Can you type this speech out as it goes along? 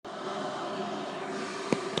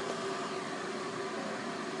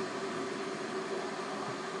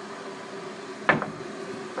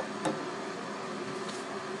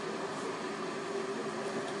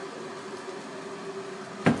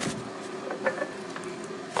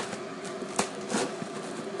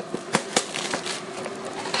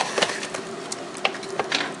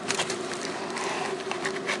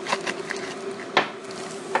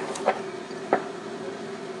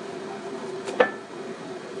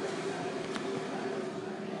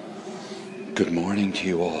Good morning to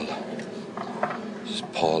you all. This is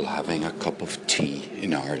Paul having a cup of tea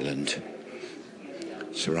in Ireland,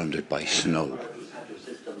 surrounded by snow.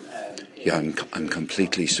 Yeah, I'm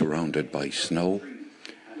completely surrounded by snow.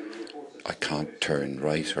 I can't turn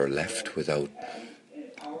right or left without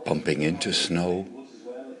bumping into snow,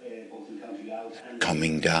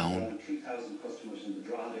 coming down.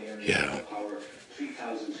 Yeah.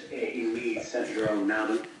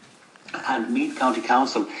 And Meath County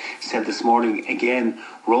Council said this morning, again,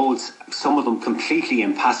 roads, some of them completely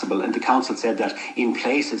impassable, and the council said that in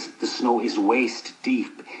places the snow is waist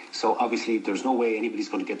deep. So obviously there's no way anybody's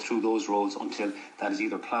going to get through those roads until that is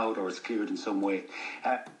either ploughed or it's cleared in some way.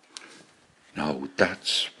 Now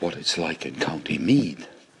that's what it's like in County Meath.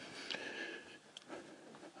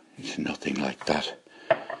 It's nothing like that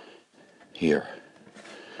here.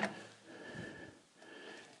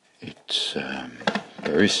 It's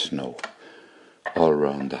there is snow all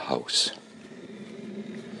around the house.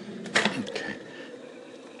 Okay.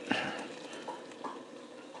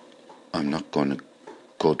 I'm not going to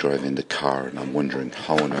go driving the car, and I'm wondering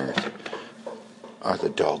how on earth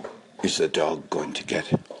is the dog going to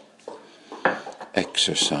get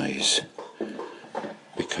exercise,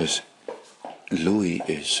 because Louis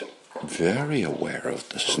is very aware of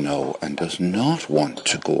the snow and does not want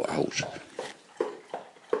to go out.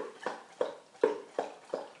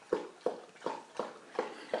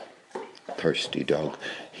 Thirsty dog.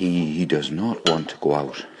 He does not want to go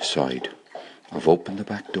outside. I've opened the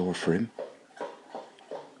back door for him,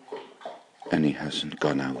 and he hasn't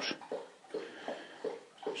gone out.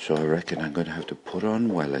 So I reckon I'm going to have to put on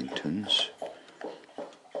Wellingtons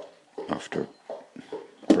after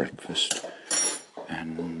breakfast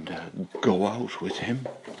and go out with him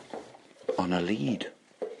on a lead.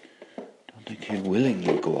 Don't think he'll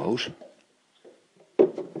willingly go out.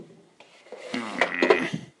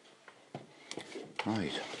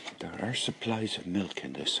 Right, there are supplies of milk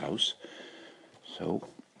in this house, so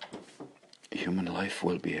human life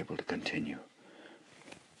will be able to continue.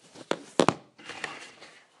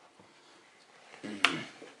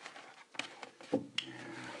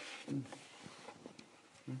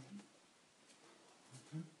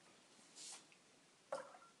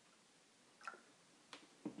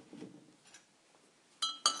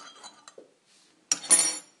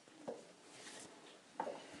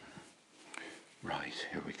 Right,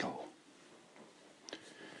 here we go.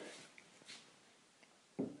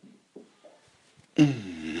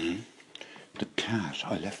 The cat,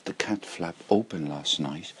 I left the cat flap open last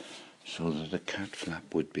night so that the cat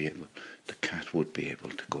would be able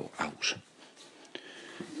to go out.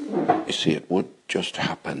 You see, it would just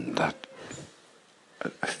happen that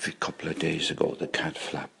a couple of days ago the cat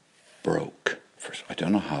flap broke. I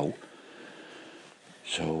don't know how.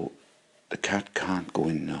 So the cat can't go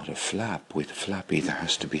in and out of flap. With the flap either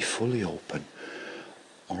has to be fully open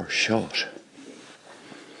or shut.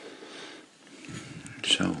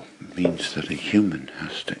 So it means that a human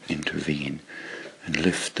has to intervene and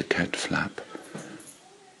lift the cat flap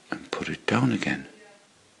and put it down again.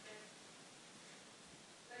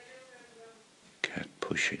 Cat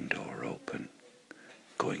pushing door open,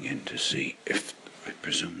 going in to see if, I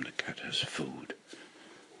presume, the cat has food.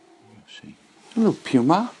 See. Hello,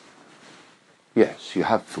 Puma. Yes, you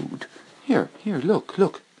have food. Here, look.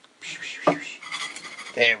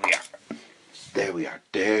 There we are.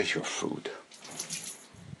 There's your food.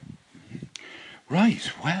 Right,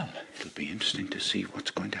 well, it'll be interesting to see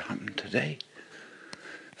what's going to happen today.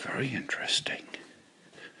 Very interesting.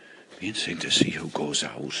 Be interesting to see who goes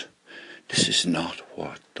out. This is not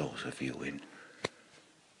what those of you in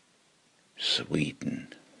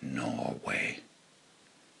Sweden, Norway,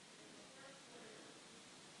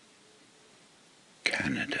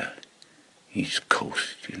 Canada, Northeast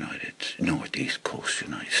Coast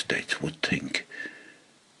United States would think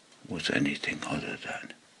was anything other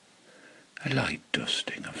than a light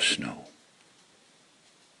dusting of snow.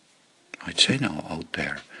 I'd say now out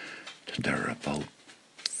there that there are about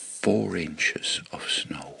 4 inches of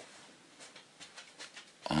snow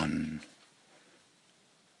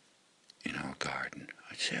in our garden.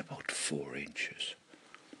 I'd say about 4 inches.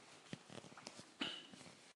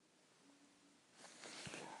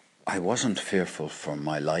 I wasn't fearful for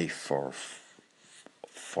my life or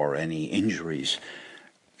for any injuries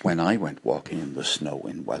when I went walking in the snow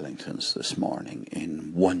in Wellingtons this morning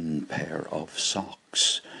in one pair of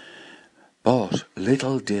socks. But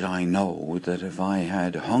little did I know that if I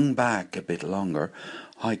had hung back a bit longer,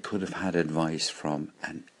 I could have had advice from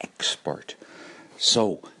an expert.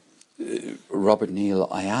 So, Robert Neal,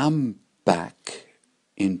 I am back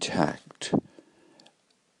intact.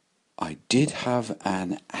 I did have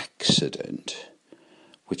an accident,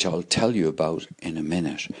 which I'll tell you about in a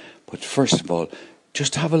minute. But first of all,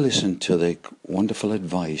 just have a listen to the wonderful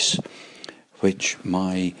advice which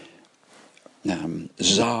my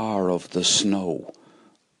czar of the snow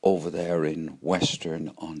over there in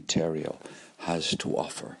Western Ontario has to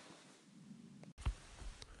offer.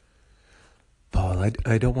 Paul,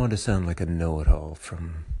 I don't want to sound like a know-it-all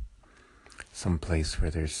from some place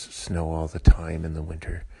where there's snow all the time in the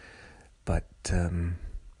winter, but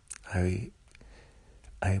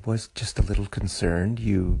I was just a little concerned.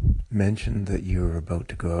 You mentioned that you were about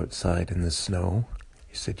to go outside in the snow.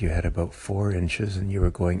 You said you had about 4 inches and you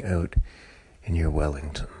were going out in your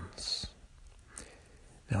Wellingtons.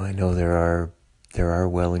 Now I know there are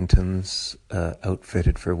Wellingtons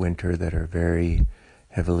outfitted for winter that are very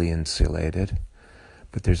heavily insulated,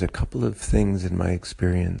 but there's a couple of things in my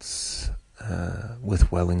experience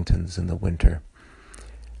with Wellingtons in the winter.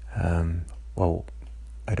 Well,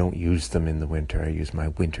 I don't use them in the winter. I use my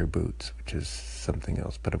winter boots, which is something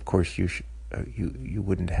else. But of course, you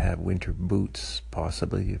wouldn't have winter boots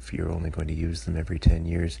possibly if you're only going to use them every 10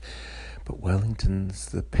 years. But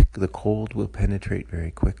Wellingtons, the cold will penetrate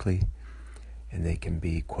very quickly, and they can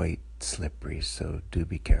be quite slippery. So do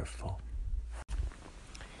be careful.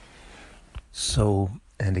 So,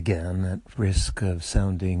 and again, at risk of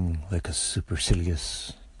sounding like a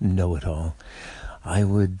supercilious know-it-all, I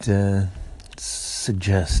would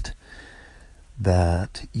suggest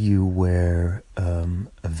that you wear a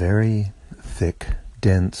very thick,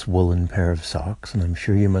 dense woolen pair of socks, and I'm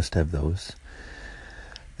sure you must have those,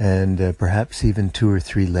 and perhaps even 2 or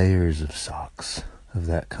 3 layers of socks of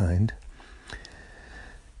that kind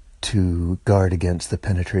to guard against the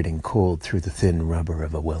penetrating cold through the thin rubber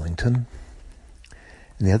of a Wellington.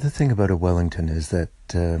 And the other thing about a Wellington is that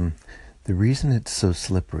the reason it's so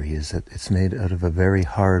slippery is that it's made out of a very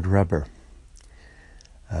hard rubber.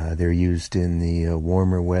 They're used in the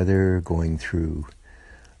warmer weather, going through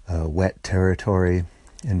wet territory,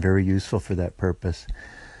 and very useful for that purpose.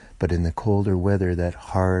 But in the colder weather, that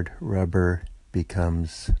hard rubber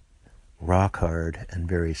becomes rock hard and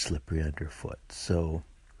very slippery underfoot. So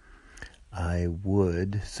I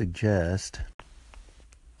would suggest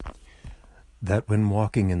that when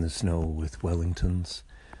walking in the snow with Wellingtons,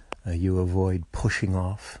 you avoid pushing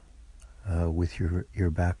off with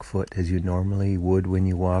your back foot as you normally would when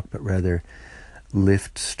you walk, but rather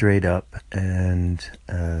lift straight up and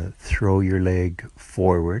throw your leg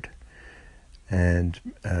forward and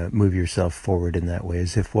move yourself forward in that way,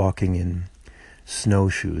 as if walking in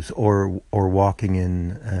snowshoes or walking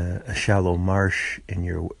in a shallow marsh in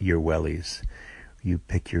your wellies. You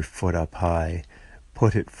pick your foot up high,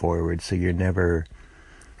 put it forward, so you're never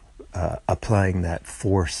applying that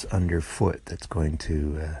force underfoot that's going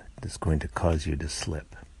to cause you to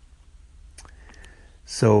slip.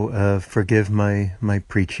 So forgive my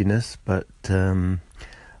preachiness, but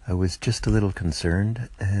I was just a little concerned,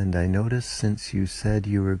 and I noticed since you said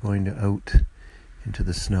you were going to out into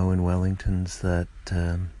the snow in Wellingtons that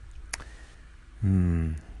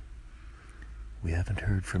we haven't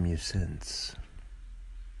heard from you since.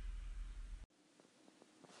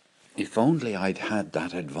 If only I'd had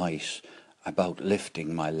that advice about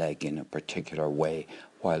lifting my leg in a particular way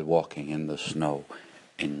while walking in the snow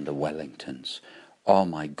in the Wellingtons. Oh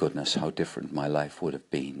my goodness, how different my life would have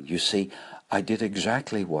been. You see, I did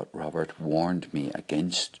exactly what Robert warned me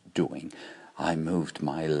against doing. I moved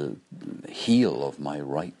my heel of my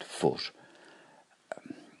right foot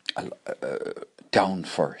down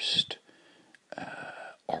first,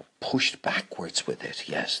 or pushed backwards with it.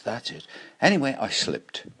 Yes, that's it. Anyway, I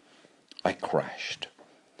slipped. I crashed.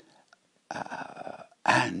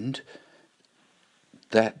 And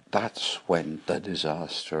that's when the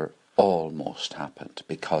disaster almost happened,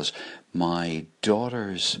 because my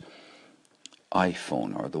daughter's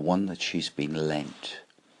iPhone, or the one that she's been lent,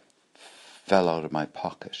 fell out of my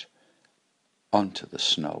pocket onto the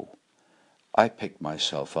snow. I picked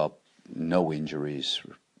myself up, no injuries,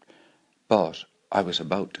 but I was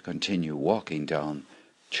about to continue walking down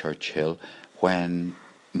Churchill when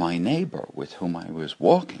my neighbour with whom I was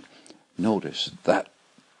walking noticed that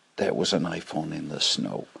there was an iPhone in the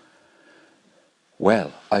snow.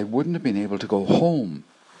 Well, I wouldn't have been able to go home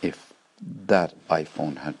if that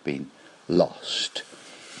iPhone had been lost.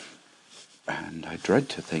 And I dread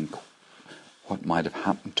to think what might have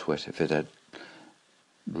happened to it if it had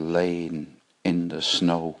lain in the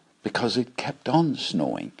snow, because it kept on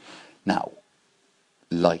snowing. Now,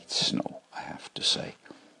 light snow, I have to say.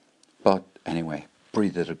 But anyway,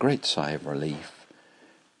 breathed a great sigh of relief,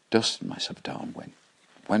 dusted myself down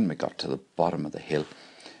when we got to the bottom of the hill,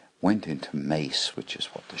 went into Mace, which is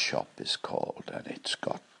what the shop is called, and it's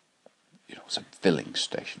got it's a filling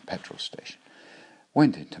station, petrol station.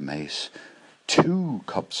 Went into Mace, 2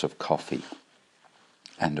 cups of coffee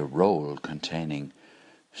and a roll containing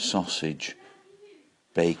sausage,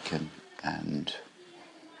 bacon and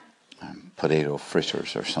potato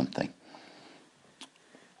fritters or something.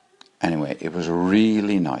 Anyway, it was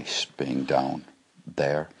really nice being down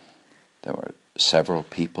there. There were several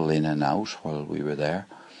people in and out while we were there,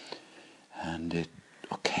 and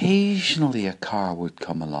occasionally a car would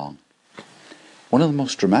come along. One of the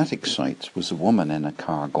most dramatic sights was a woman in a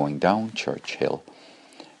car going down Church Hill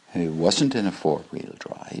who wasn't in a 4-wheel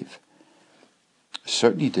drive.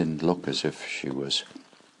 Certainly didn't look as if she was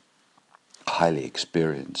a highly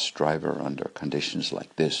experienced driver under conditions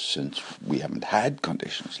like this, since we haven't had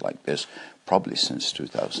conditions like this probably since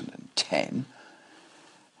 2010.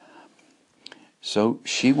 So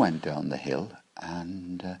she went down the hill,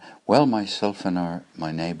 and myself and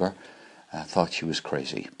my neighbour thought she was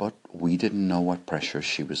crazy, but we didn't know what pressure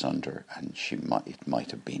she was under, and it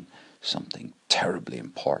might have been something terribly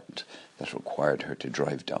important that required her to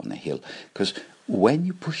drive down the hill. Because when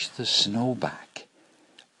you push the snow back,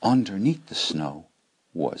 underneath the snow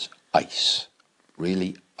was ice,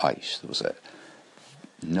 really ice. There was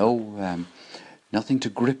nothing to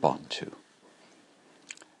grip onto.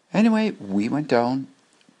 Anyway, we went down,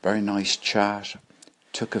 very nice chat,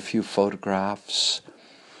 took a few photographs,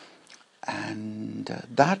 and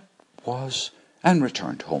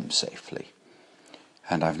returned home safely.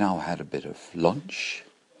 And I've now had a bit of lunch,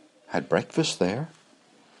 had breakfast there,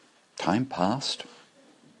 time passed.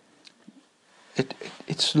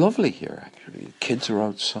 It's lovely here, actually. The kids are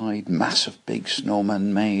outside, massive big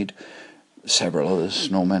snowmen made, several other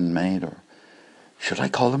snowmen made, or should I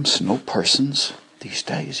call them snow persons these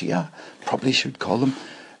days? Yeah, probably should call them,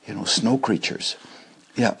 snow creatures.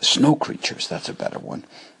 Yeah, snow creatures, that's a better one.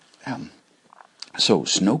 So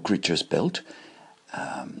snow creatures built.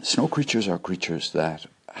 Snow creatures are creatures that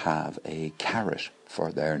have a carrot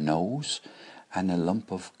for their nose and a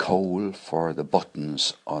lump of coal for the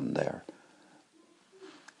buttons on their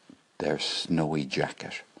snowy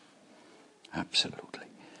jacket. Absolutely.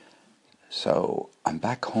 So I'm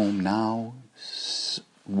back home now,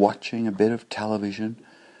 watching a bit of television,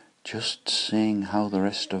 just seeing how the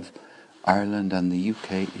rest of Ireland and the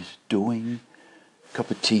UK is doing. Cup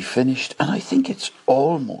of tea finished, and I think it's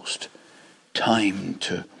almost time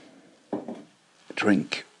to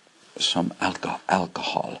drink some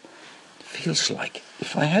alcohol. Feels like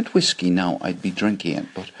if I had whiskey now, I'd be drinking it,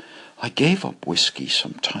 but I gave up whiskey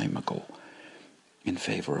some time ago in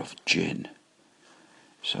favour of gin.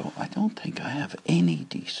 So I don't think I have any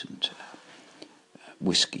decent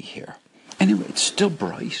whiskey here. Anyway, it's still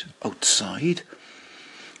bright outside.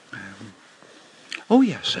 Oh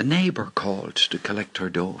yes, a neighbour called to collect her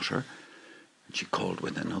daughter. And she called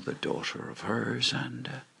with another daughter of hers, and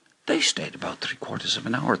they stayed about 3/4 of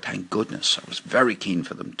an hour, thank goodness. I was very keen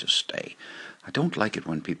for them to stay. I don't like it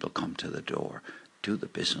when people come to the door, do the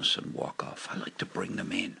business and walk off. I like to bring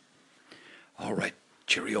them in. All right,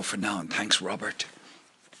 cheerio for now, and thanks, Robert.